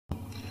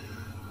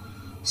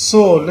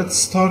So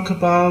let's talk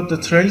about the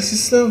trail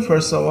system.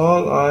 First of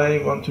all, I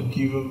want to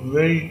give a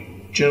very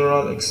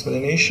general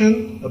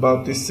explanation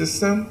about this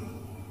system.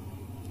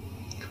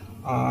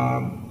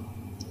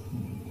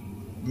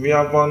 We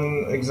have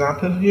one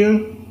example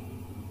here.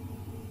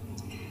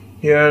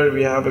 Here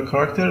we have a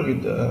character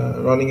with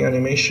running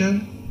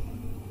animation,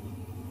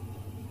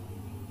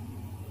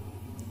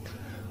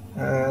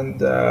 and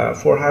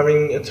for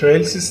having a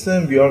trail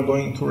system, we are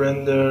going to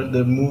render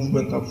the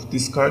movement of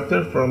this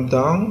character from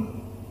down.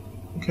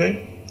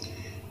 Okay,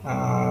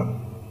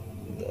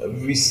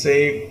 we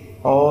save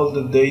all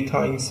the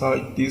data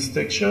inside these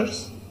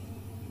textures,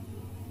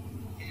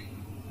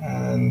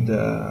 and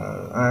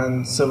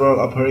several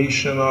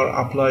operations are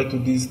applied to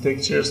these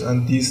textures,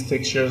 and these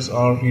textures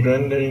are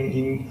re-rendering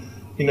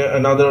in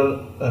another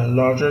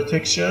larger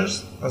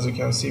textures. As you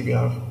can see, we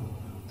have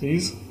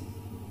these,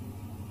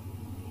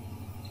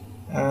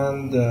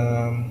 and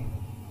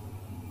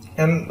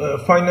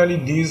finally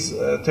these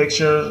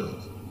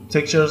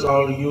textures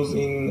are used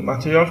in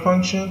material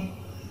function,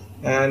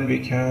 and we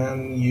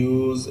can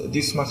use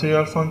this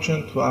material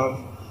function to have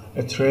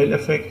a trail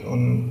effect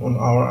on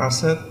our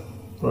asset,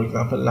 for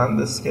example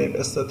landscape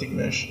static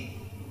mesh.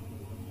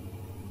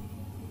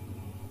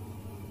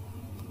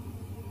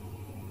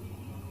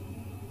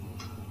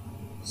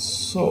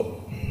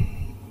 So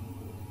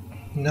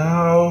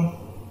now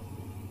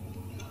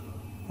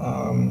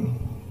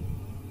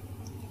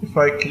if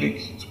I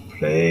click to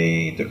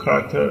play, the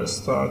character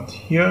start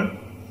here.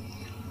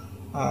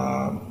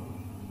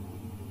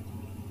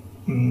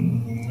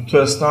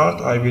 To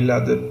start, I will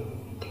add a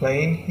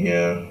plane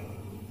here.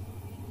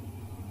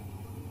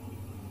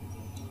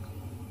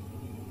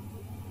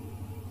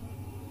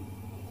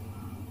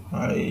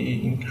 I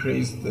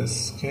increase the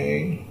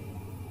scale,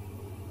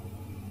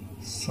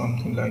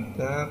 something like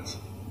that.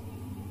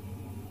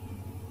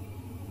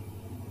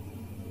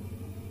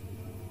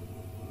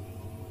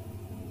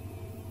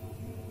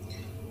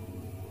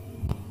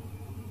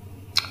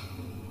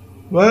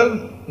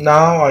 Well,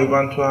 now I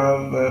want to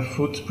have a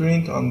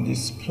footprint on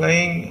this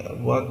plane.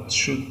 What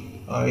should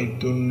I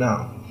do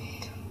now?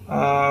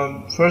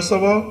 First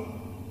of all,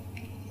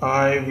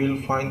 I will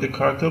find the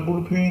character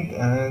blueprint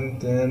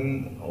and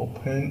then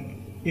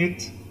open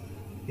it.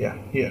 Yeah,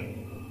 here.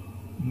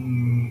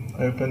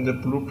 I open the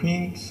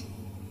blueprint.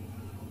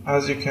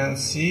 As you can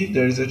see,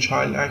 there is a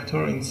child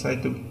actor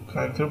inside the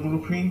character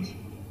blueprint.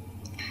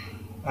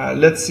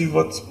 Let's see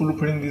what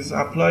blueprint is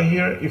applied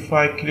here. If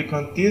I click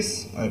on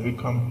this, I will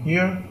come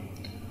here,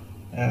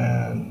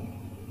 and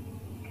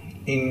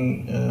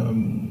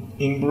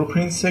in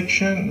blueprint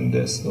section, in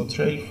the snow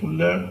trail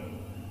folder,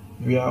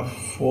 we have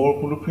 4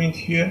 blueprint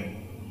here,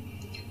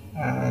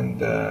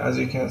 and as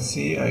you can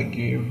see, I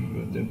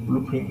give the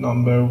blueprint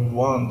number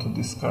 1 to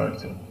this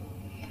character.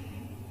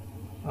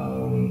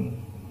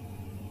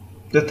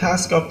 The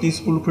task of this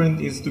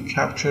blueprint is to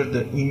capture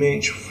the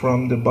image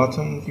from the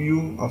bottom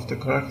view of the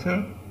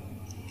character.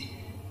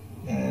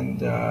 And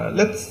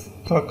let's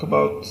talk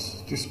about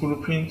this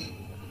blueprint.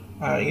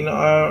 In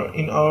our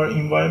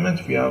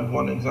environment, we have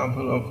one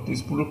example of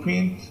this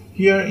blueprint.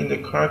 Here in the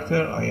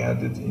character, I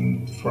added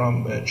in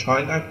from a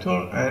child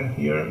actor, and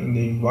here in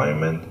the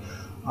environment,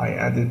 I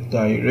added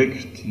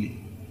directly.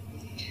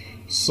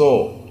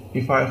 So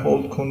if I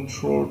hold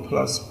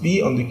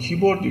Ctrl+B on the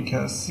keyboard, you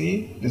can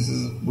see this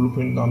is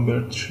blueprint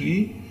number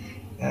 3,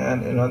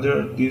 and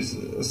another this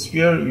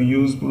sphere we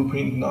use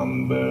blueprint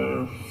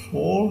number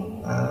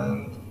 4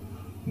 and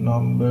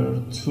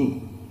number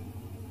 2.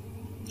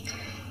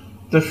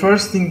 The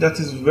first thing that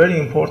is very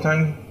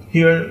important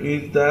here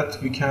is that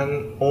we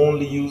can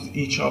only use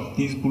each of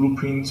these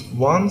blueprints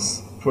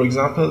once. For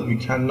example, we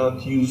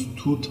cannot use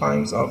 2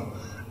 times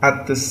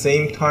at the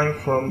same time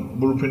from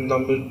blueprint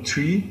number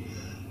 3.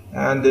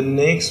 And the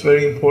next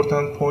very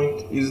important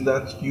point is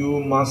that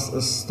you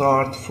must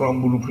start from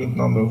blueprint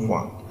number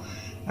 1.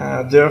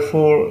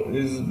 Therefore, it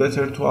is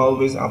better to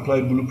always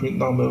apply blueprint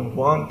number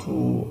 1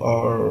 to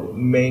our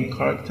main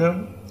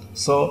character.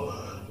 So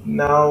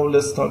now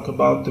let's talk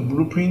about the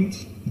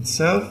blueprint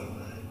itself.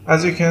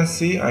 As you can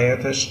see, I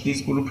attached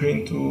this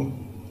blueprint to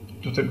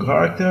the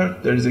character.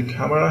 There is a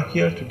camera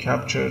here to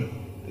capture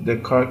the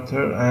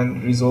character,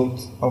 and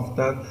result of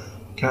that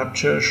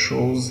capture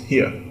shows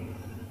here.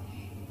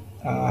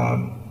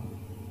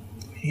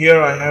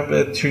 Here I have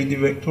a 3D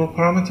vector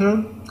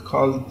parameter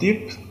called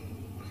dip,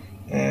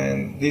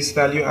 and this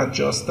value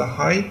adjusts the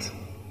height.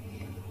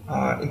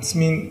 It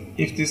means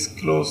if this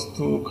close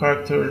to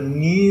character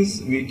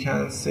knees, we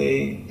can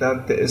say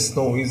that the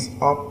snow is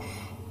up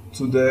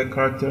to the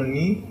character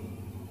knee.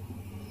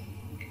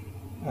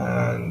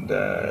 And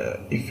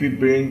if we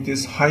bring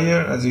this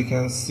higher, as you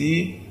can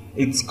see,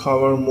 it's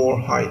cover more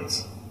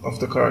height of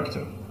the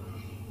character.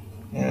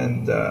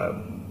 And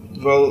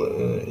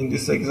in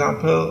this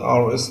example,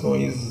 our snow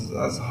is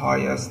as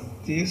high as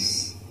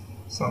this,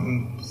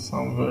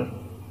 somewhere,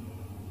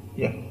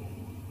 yeah.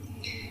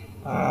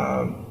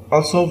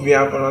 Also, we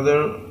have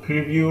another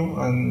preview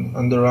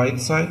on the right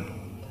side.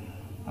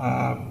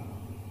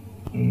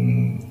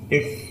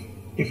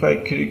 if I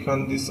click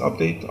on this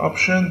update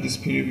option, this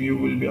preview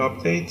will be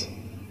updated,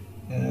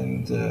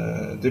 and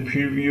the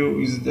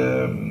preview is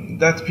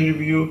that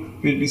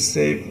preview will be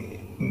saved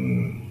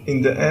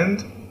in the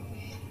end.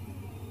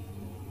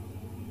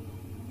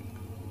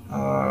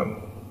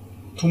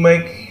 To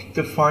make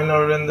the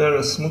final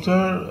render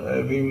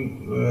smoother,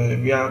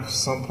 we have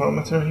some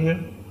parameter here.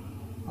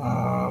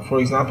 For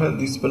example,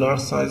 this blur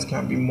size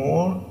can be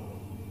more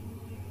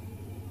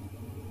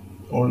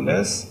or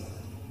less,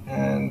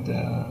 and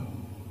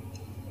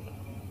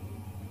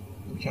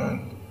we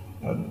can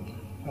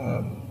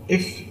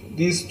if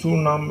these two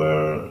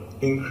numbers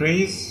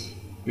increase,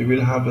 we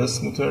will have a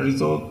smoother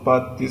result,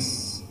 but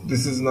this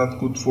is not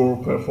good for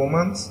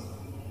performance.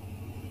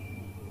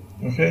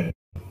 Okay.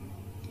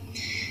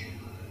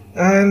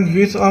 And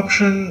width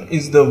option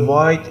is the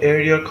white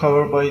area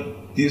covered by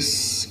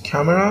this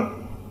camera.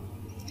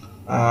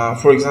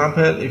 For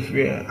example, if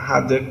we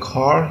had a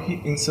car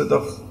instead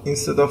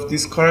of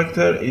this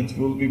character, it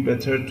will be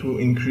better to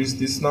increase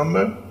this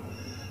number.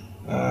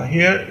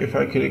 Here, if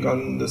I click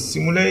on the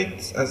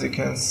simulate, as you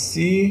can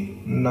see,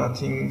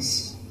 nothing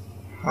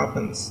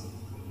happens.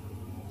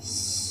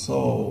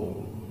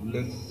 So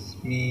let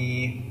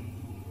me,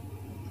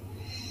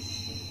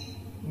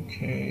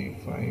 okay,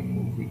 if I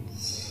move it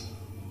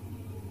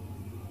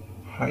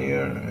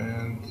higher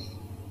and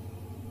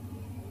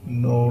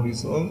no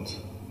result.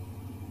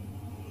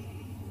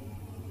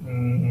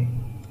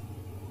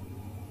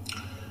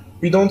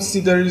 We don't see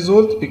the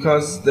result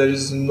because there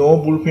is no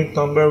blueprint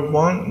number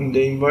 1 in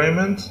the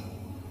environment.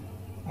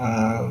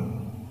 I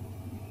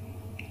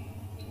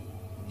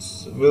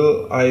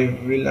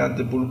will add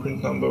the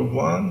blueprint number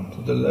 1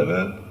 to the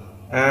level,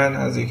 and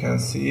as you can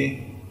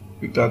see,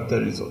 we got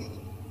the result.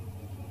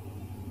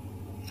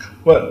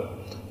 Well,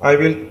 I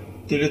will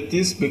delete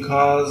this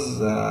because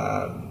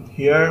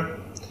here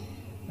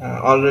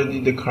already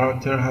the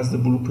character has the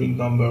blueprint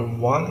number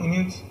 1 in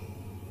it.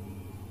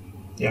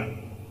 Yeah.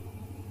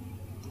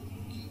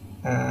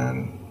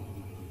 And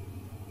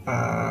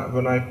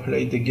when I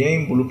play the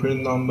game,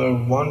 blueprint number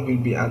 1 will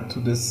be added to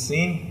the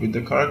scene with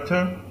the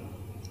character.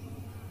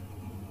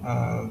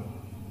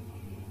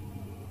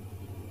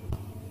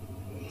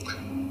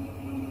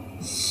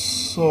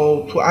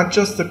 So to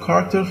adjust the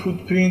character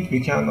footprint, we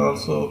can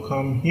also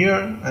come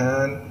here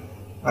and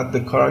add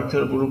the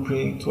character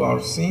blueprint to our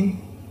scene.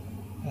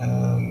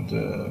 And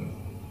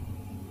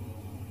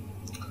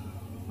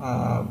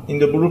in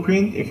the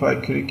blueprint, if I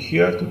click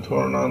here to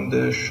turn on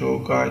the show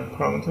guide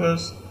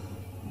parameters,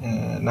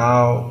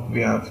 now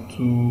we have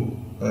to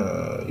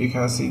you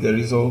can see the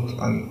result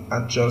and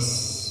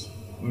adjust.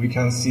 We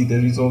can see the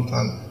result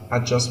and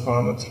adjust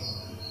parameter.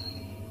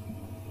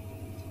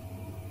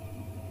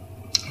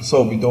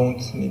 So we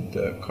don't need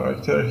the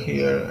character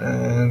here,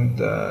 and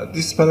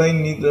this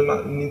plane need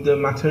the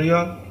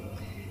material.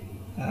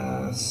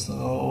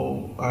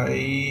 So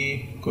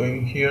I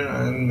going here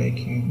and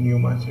making new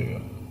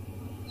material.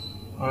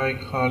 I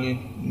call it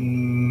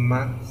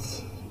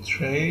math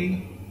trail,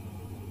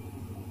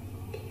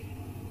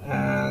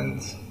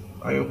 and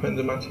I open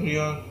the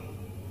material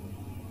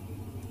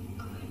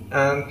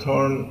and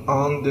turn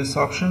on this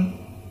option.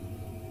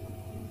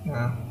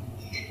 Now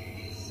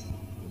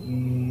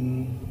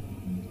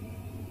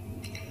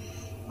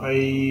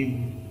I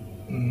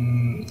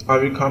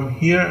will come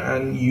here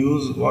and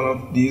use one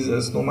of these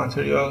snow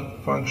material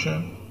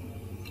function.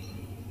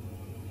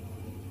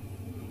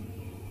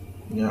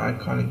 Yeah, I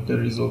connect the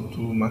result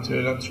to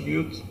material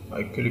attribute.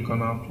 I click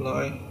on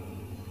apply,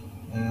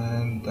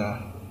 and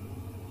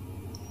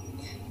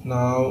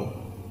now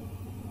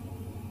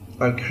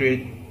I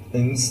create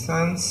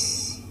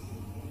instance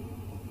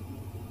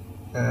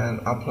and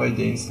apply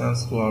the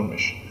instance to our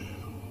mesh.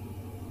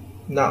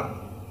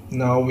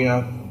 Now we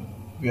have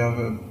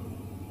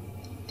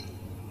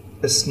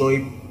a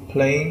snowy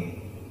plane.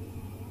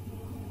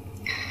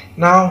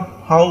 Now,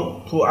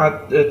 how to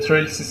add a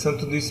trail system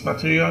to this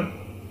material?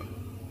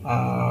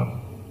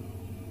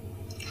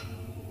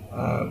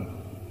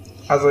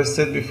 As I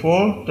said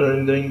before, the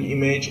rendering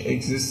image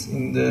exists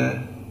in the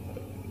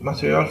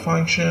material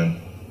function.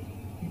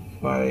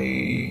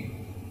 I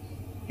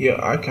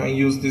can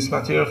use this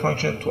material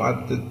function to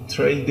add the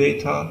trail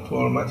data to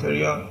our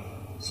material.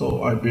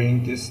 So I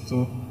bring this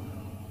to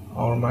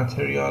our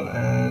material,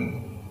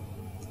 and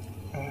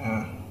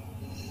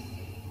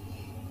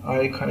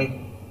I connect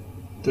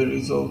the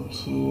result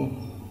to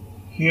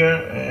here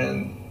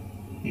and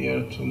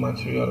here to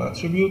material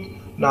attribute.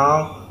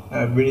 Now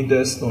we need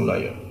the snow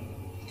layer.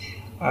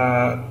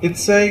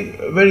 It's say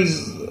where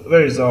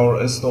is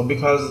our snow,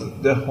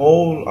 because the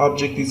whole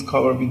object is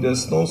covered with the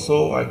snow.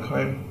 So I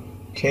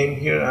came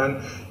here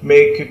and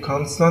make a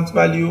constant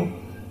value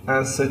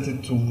and set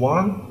it to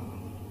 1.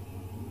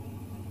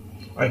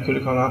 I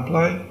click on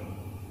apply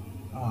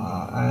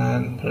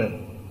and play.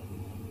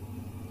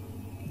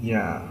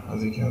 Yeah,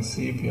 as you can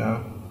see, we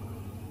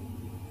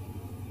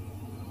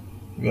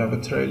have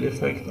a trail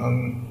effect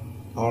on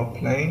our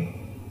plane.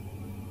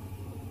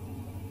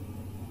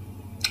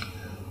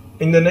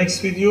 In the next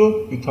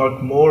video, we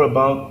talk more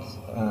about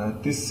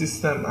this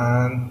system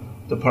and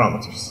the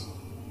parameters.